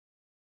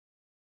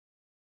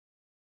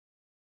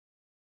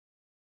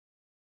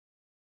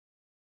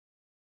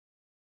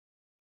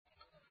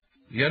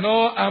You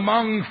know,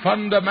 among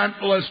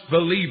fundamentalist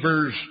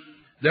believers,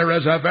 there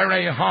is a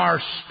very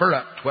harsh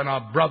spirit when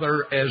a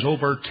brother is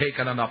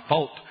overtaken in a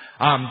fault,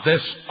 and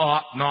this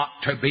ought not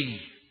to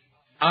be.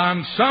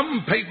 And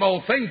some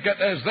people think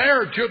it is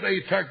their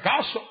duty to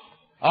gossip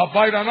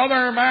about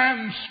another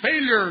man's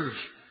failures,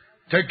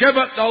 to give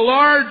it the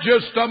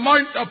largest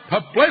amount of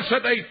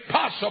publicity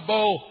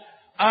possible,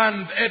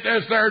 and it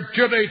is their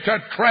duty to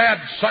tread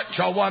such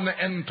a one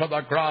into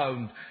the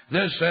ground.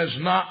 This is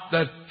not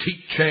the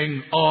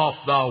teaching of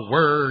the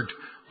Word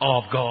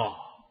of God.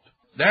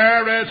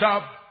 There is a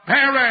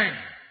bearing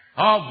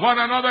of one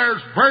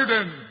another's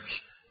burdens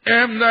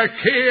in the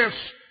case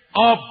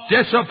of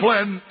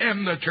discipline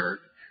in the church.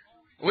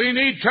 We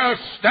need to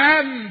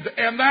stand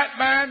in that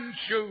man's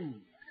shoes.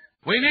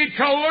 We need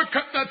to look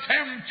at the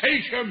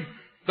temptation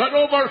that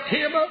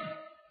overcame him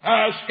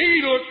as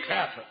he looked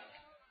at it.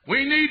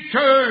 We need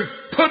to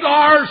put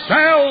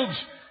ourselves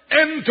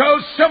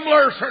into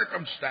similar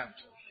circumstances.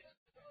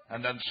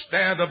 And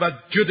instead of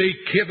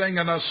adjudicating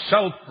in a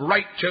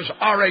self-righteous,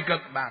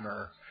 arrogant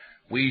manner,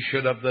 we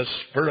should have the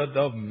spirit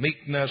of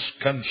meekness,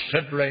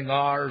 considering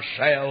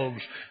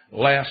ourselves,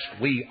 lest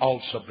we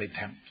also be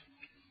tempted.